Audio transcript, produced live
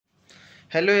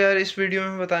Hello यार, इस video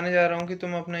में बताने जा रहा हूँ कि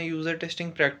तुम अपना user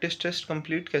testing practice test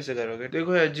complete कैसे करोगे।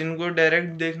 देखो यार, जिनको डायरेक्ट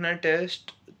देखना है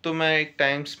टेस्ट तो मैं एक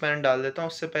टाइम स्पैन डाल देता हूँ।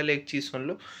 उससे पहले एक चीज़ सुन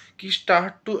लो कि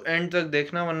स्टार्ट टू एंड तक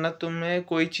देखना, वरना तुम्हें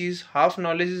कोई चीज़ half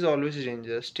knowledge is always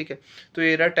dangerous. ठीक है, तो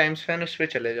ये रहा टाइम स्पैन, उस पर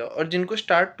चले जाओ। और जिनको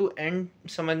स्टार्ट टू एंड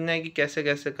समझना है कि कैसे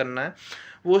कैसे करना है,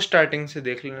 वो स्टार्टिंग से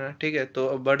देख लेना। ठीक है, तो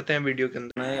अब बढ़ते हैं वीडियो के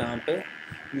अंदर। मैं यहाँ पे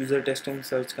यूज़र टेस्टिंग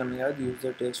सर्च करने के बाद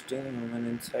यूज़र टेस्टिंग ह्यूमन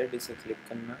इनसाइट इसे क्लिक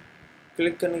करना है।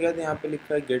 क्लिक करने के बाद यहाँ पे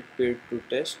लिखा है गेट पेड टू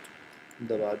टेस्ट,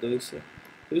 दबा दो इसे।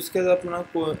 तो इसके बाद अपना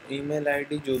को ईमेल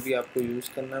आईडी जो भी आपको यूज़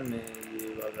करना है, मैं ये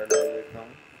वाला डाल देता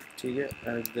हूँ। ठीक है,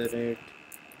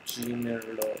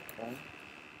 @gmail.com।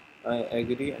 I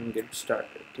agree and get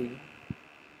started. ठीक है,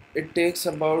 इट टेक्स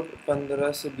अबाउट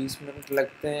 15 से 20 मिनट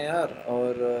लगते हैं यार।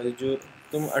 और जो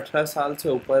तुम 18 साल से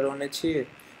ऊपर होने चाहिए,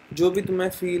 जो भी तुम्हें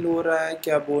फील हो रहा है,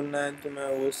 क्या बोलना है तुम्हें,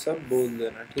 वो सब बोल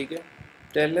देना। ठीक है,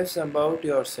 tell us about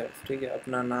your self. ठीक है,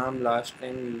 अपना नाम, लास्ट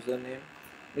नेम,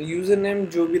 यूज़र नेम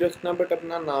जो भी रखना, बट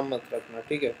अपना नाम मत रखना।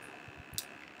 ठीक है,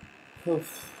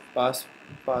 पास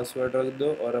पासवर्ड रख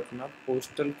दो और अपना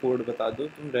पोस्टल कोड बता दो,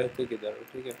 तुम रहते किधर हो।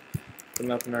 ठीक है, तो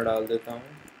मैं अपना डाल देता हूँ।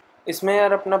 इसमें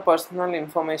यार अपना पर्सनल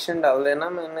इन्फॉर्मेशन डाल देना,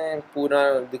 मैंने पूरा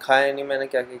दिखाया नहीं मैंने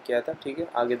क्या क्या किया था। ठीक है,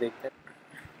 आगे देखते हैं।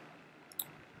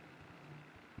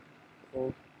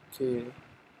 ओके,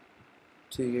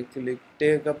 ठीक है, click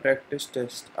take a practice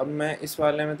test. अब मैं इस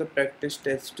वाले में तो प्रैक्टिस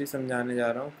टेस्ट ही समझाने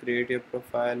जा रहा हूँ। क्रिएट योर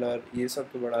प्रोफाइल और ये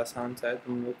सब तो बड़ा आसान सा है,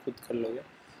 तुम लोग खुद कर लोगे।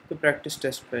 तो प्रैक्टिस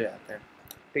टेस्ट पे जाते हैं।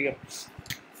 ठीक है,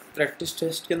 प्रैक्टिस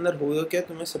टेस्ट के अंदर होगा क्या,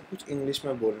 तुम्हें सब कुछ इंग्लिश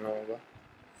में बोलना होगा।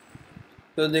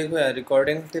 तो देखो यार,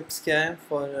 रिकॉर्डिंग टिप्स क्या है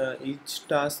फॉर ईच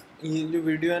टास्क। ये जो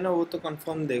वीडियो है ना, वो तो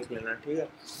कंफर्म देख लेना। ठीक है,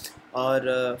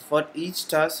 और for each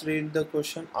task read the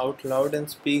question out loud and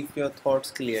speak your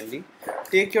thoughts clearly.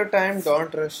 Take your time,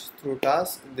 don't rush through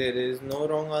task, there is no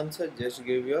wrong answer, just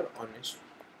give your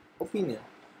honest opinion.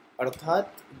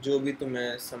 अर्थात जो भी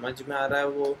तुम्हें समझ में आ रहा है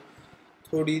वो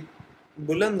थोड़ी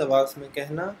बुलंद आवाज़ में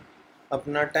कहना।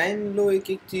 अपना टाइम लो, एक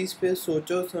एक चीज़ पे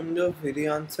सोचो समझो, फिर ही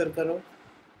आंसर करो।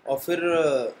 और फिर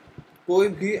कोई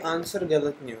भी आंसर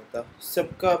गलत नहीं होता,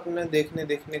 सबका अपने देखने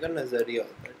देखने का नज़रिया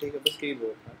होता है। ठीक है, बस यही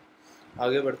बोलना है।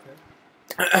 आगे बढ़ते हैं।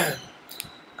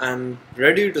 I am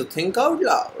ready to think out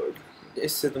loud.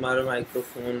 इससे तुम्हारा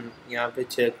माइक्रोफोन यहाँ पे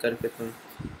चेक करके तुम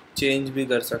चेंज भी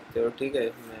कर सकते हो। ठीक है,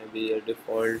 मैं भी ये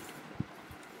डिफ़ॉल्ट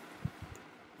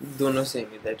दोनों सेम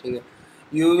ही था। ठीक है,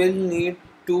 you will need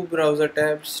 2 browser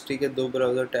tabs. ठीक है, 2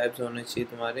 ब्राउज़र टैब्स होने चाहिए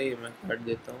तुम्हारे, ये मैं काट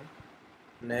देता हूँ।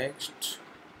 Next,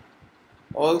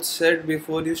 all said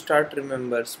before you start,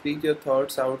 remember speak your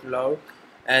thoughts out loud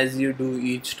as you do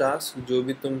each task। जो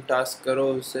भी तुम टास्क करो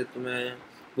उससे तुम्हें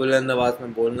बुलंद आवाज़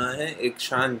में बोलना है। एक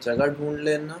शांत जगह ढूंढ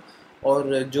लेना,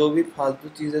 और जो भी फालतू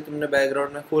चीज़ें तुमने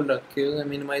बैकग्राउंड में खोल रखी है उसे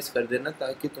मिनिमाइज कर देना,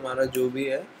 ताकि तुम्हारा जो भी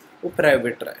है वो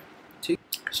प्राइवेट रहे। ठीक,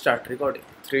 start recording.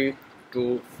 3,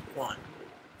 2, 1।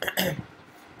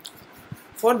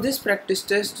 For this practice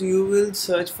test, you will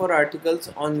search for articles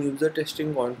on user testing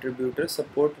contributor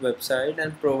support website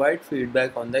and provide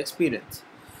feedback on the experience.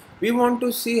 We want to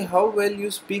see how well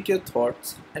you speak your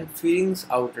thoughts and feelings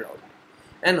out loud,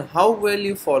 and how well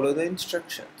you follow the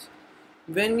instructions.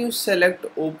 When you select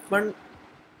open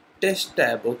test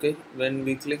tab, okay, when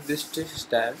we click this test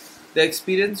tab, the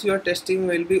experience you are testing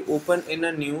will be open in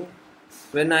a new.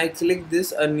 When I click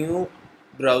this, a new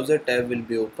browser tab will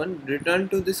be open. Return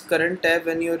to this current tab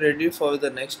when you are ready for the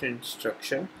next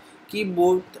instruction. Keep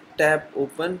both tab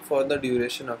open for the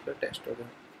duration of the test. Okay,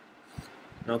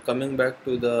 now coming back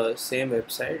to the same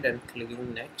website and clicking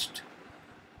next.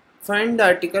 Find the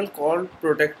article called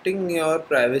Protecting Your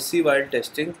Privacy While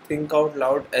Testing. Think out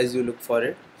loud as you look for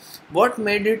it. What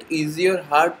made it easy or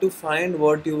hard to find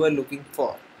what you were looking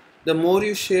for? The more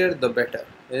you share, the better.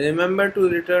 Remember to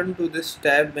return to this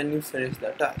tab when you finish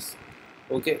the task.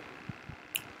 Okay.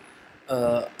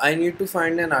 I need to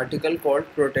find an article called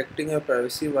Protecting Your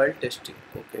Privacy While Testing.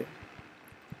 Okay.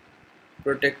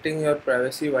 Protecting Your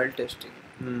Privacy While Testing.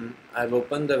 I've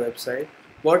opened the website.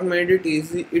 What made it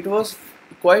easy? It was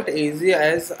quite easy,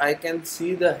 as I can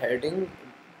see the heading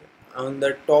on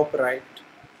the top right.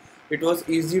 It was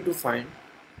easy to find.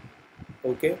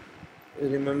 Okay,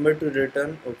 remember to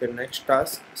return. Okay, next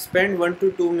task, spend 1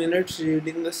 to 2 minutes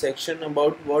reading the section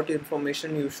about what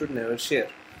information you should never share.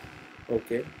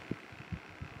 Okay,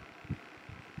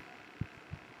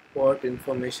 what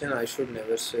information I should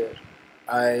never share.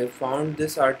 I found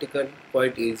this article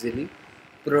quite easily.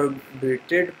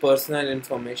 Prohibited personal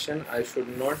information. I should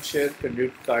not share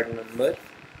credit card number,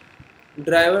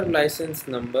 driver license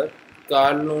number,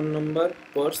 car loan number,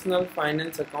 personal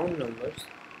finance account numbers,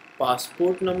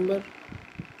 passport number,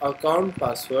 account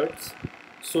passwords,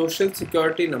 social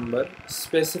security number,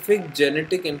 specific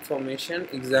genetic information,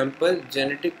 example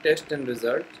genetic test and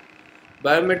results,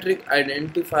 biometric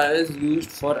identifiers used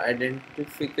for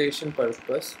identification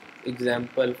purpose,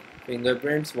 example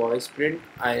fingerprints, voice print,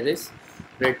 iris,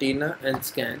 retina and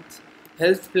scans,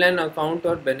 health plan account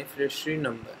or beneficiary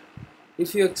number.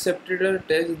 If you accepted a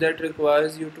test that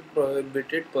requires you to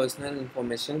prohibited personal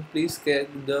information, please click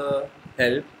the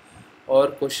help or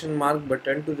question mark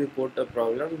button to report a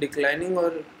problem. Declining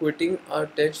or quitting a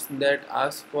test that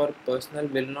asks for personal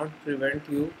will not prevent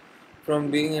you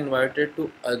from being invited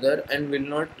to other and will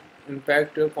not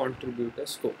impact your contributor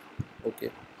score. Okay.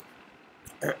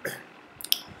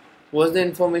 Was the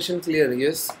information clear?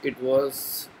 Yes, it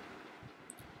was.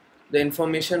 The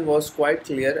information was quite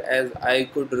clear as I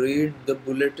could read the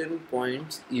bulletin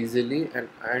points easily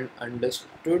and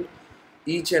understood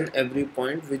each and every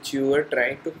point which you were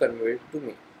trying to convey to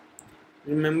me.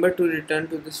 Remember to return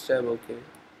to this tab, okay?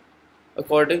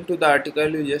 According to the article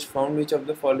you just found, which of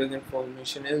the following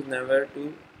information is never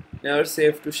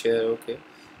safe to share, okay?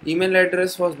 Email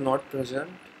address was not present,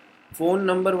 phone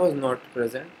number was not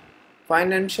present,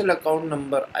 financial account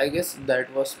number, I guess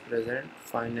that was present,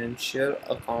 financial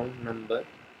account number.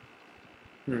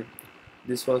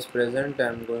 This was present.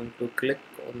 I'm going to click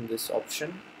on this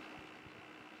option.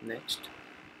 Next.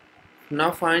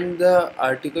 Now find the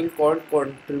article called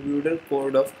Contributor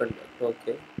Code of Conduct.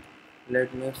 Okay.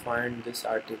 Let me find this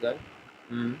article.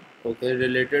 Okay.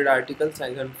 Related articles.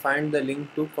 I can find the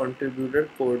link to Contributor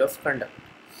Code of Conduct.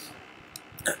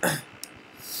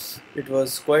 It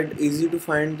was quite easy to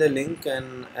find the link,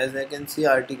 and as I can see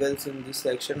articles in this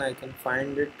section, I can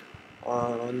find it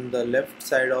on the left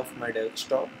side of my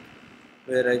desktop,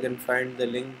 where I can find the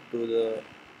link to the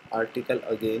article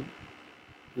again.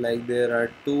 Like there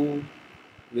are two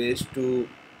ways to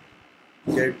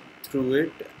get through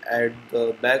it, at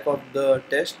the back of the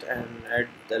test and at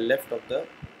the left of the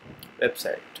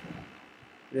website.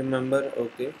 Remember,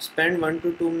 okay, spend 1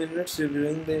 to 2 minutes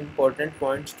reviewing the important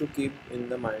points to keep in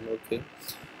the mind. Okay,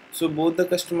 so both the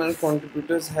customer and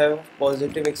contributors have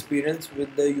positive experience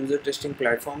with the user testing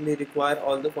platform. We require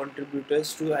all the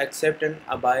contributors to accept and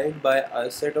abide by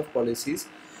a set of policies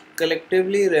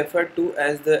collectively referred to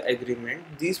as the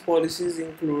agreement. These policies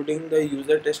including the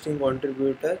user testing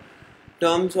contributor,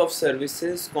 terms of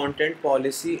services, content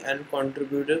policy and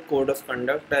contributor code of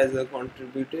conduct. As a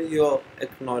contributor you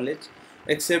acknowledge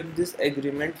accept this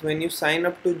agreement when you sign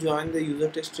up to join the user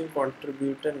testing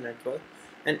contributor network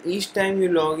and each time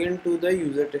you log into the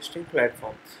user testing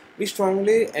platform. We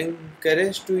strongly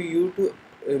encourage you to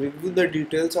review the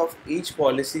details of each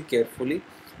policy carefully.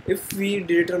 If we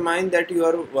determine that you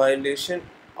are a violation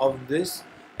of this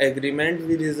agreement,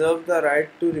 we reserve the right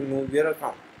to remove your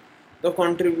account. The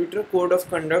Contributor Code of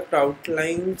Conduct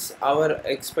outlines our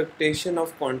expectation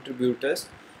of contributors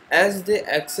as they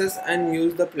access and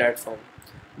use the platform.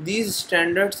 These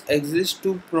standards exist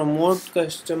to promote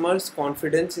customers'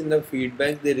 confidence in the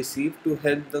feedback they receive to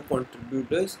help the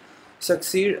contributors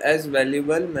succeed as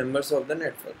valuable members of the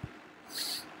network.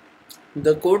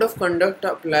 The code of conduct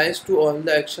applies to all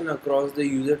the action across the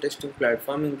user testing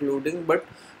platform, including but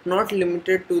not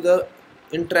limited to the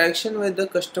interaction with the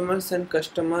customers and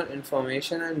customer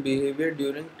information and behavior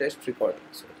during test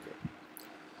recordings. Okay.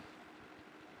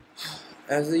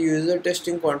 As a user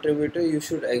testing contributor, you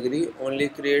should agree only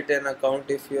create an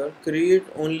account if you are create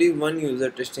only one user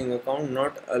testing account,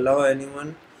 not allow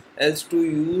anyone else to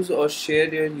use or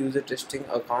share your user testing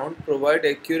account. Provide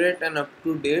accurate and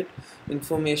up-to-date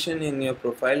information in your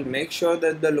profile. Make sure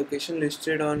that the location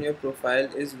listed on your profile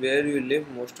is where you live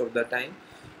most of the time.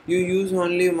 You use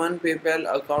only one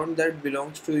PayPal account that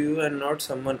belongs to you and not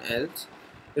someone else.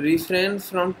 Refrain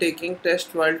from taking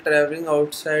tests while traveling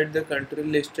outside the country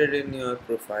listed in your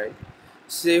profile.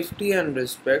 Safety and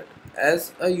respect.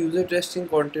 As a user testing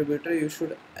contributor, you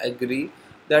should agree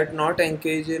that not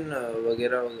engage in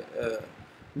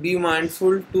be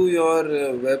mindful to your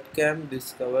webcam.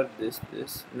 Discover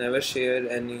this. Never share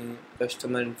any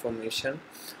customer information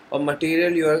or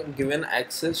material you are given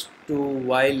access to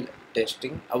while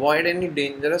testing. Avoid any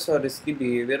dangerous or risky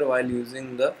behavior while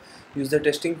using the user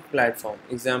testing platform.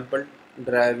 Example,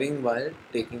 driving while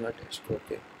taking a test.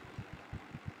 Okay.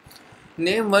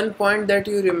 Name one point that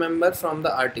you remember from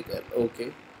the article.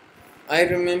 Okay. I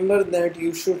remember that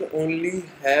you should only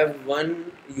have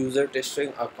one user testing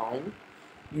account.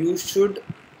 You should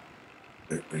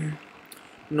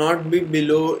not be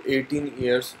below 18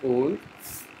 years old.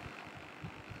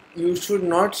 You should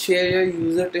not share your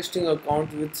user testing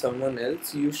account with someone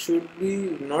else. You should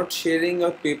be not sharing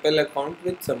your PayPal account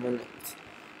with someone else.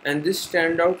 And this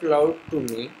stand out loud to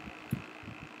me.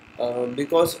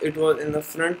 because it was in the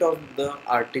front of the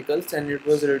articles and it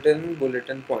was written in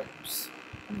bulletin points.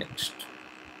 Next,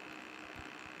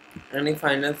 any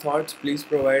final thoughts? Please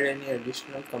provide any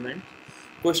additional comment,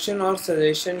 question or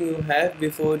suggestion you have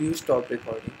before you stop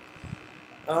recording.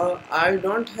 I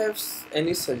don't have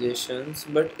any suggestions,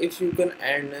 but if you can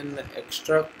add an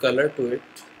extra color to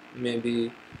it,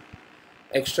 maybe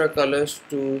extra colors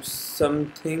to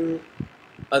something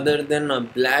other than a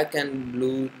black and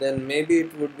blue, then maybe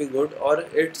it would be good, or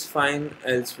it's fine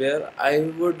elsewhere. I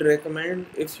would recommend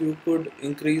if you could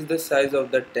increase the size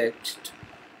of the text.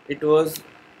 It was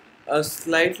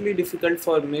slightly difficult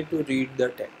for me to read the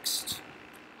text.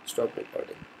 Stop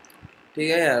recording. ठीक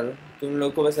है यार, तुम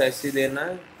लोग को बस ऐसे ही देना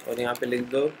है और यहाँ पे लिख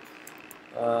दो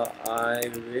I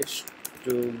wish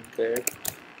to get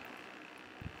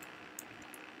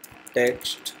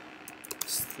text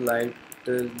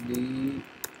slightly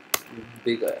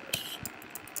बिगर,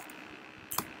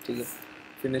 ठीक है,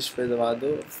 फिनिश पे दबा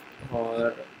दो।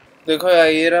 और देखो यार,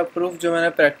 ये रहा प्रूफ, जो मैंने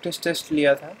प्रैक्टिस टेस्ट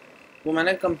लिया था वो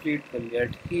मैंने कंप्लीट कर लिया,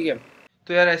 ठीक है।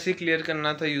 तो यार ऐसे ही क्लियर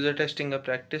करना था यूज़र टेस्टिंग का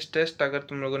प्रैक्टिस टेस्ट। अगर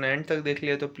तुम लोगों ने एंड तक देख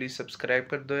लिया तो प्लीज़ सब्सक्राइब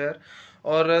कर दो यार।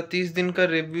 और 30 दिन का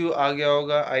रिव्यू आ गया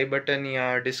होगा आई बटन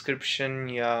या डिस्क्रिप्शन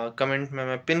या कमेंट में,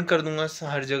 मैं पिन कर दूंगा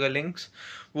हर जगह लिंक्स,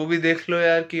 वो भी देख लो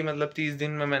यार कि मतलब 30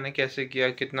 दिन में मैंने कैसे किया,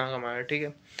 कितना कमाया, ठीक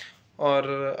है। और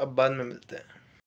अब बाद में मिलते हैं।